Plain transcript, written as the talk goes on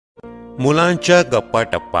मुलांच्या गप्पा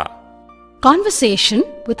टप्पा. Conversation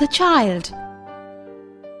with a child.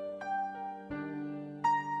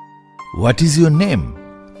 What is your name?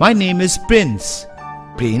 My name is Prince.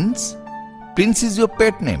 Prince? Prince is your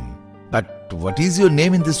pet name. But what is your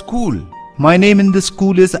name in the school? My name in the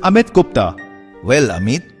school is Amit Gupta. Well,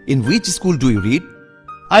 Amit, in which school do you read?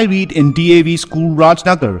 I read in DAV School,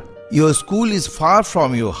 Rajnagar. Your school is far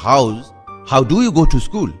from your house. How do you go to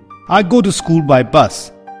school? I go to school by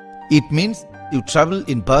bus. It means you travel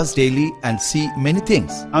in bus daily and see many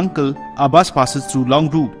things. Uncle, our bus passes through long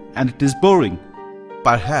route and it is boring.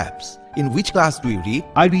 Perhaps. In which class do you read?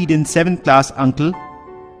 I read in 7th class, uncle.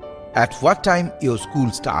 At what time your school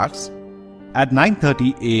starts? At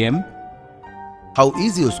 9:30 a.m. How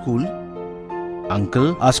is your school?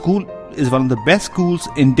 Uncle, our school is one of the best schools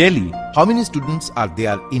in Delhi. How many students are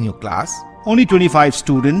there in your class? Only 25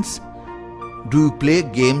 students. Do you play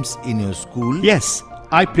games in your school? Yes,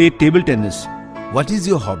 I play table tennis. What is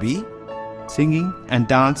your hobby? Singing and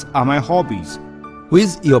dance are my hobbies. Who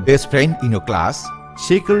is your best friend in your class?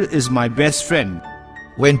 Shaker is my best friend.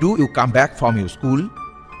 When do you come back from your school?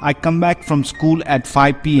 I come back from school at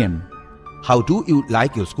 5 p.m. How do you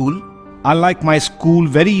like your school? I like my school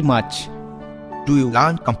very much. Do you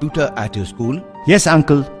learn computer at your school? Yes,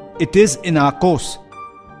 uncle. It is in our course.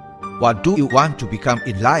 What do you want to become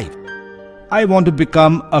in life? I want to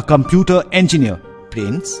become a computer engineer.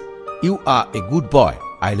 Prince, you are a good boy.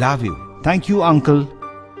 I love you. Thank you, uncle.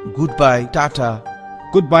 Goodbye, Tata.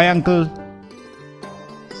 Goodbye, uncle.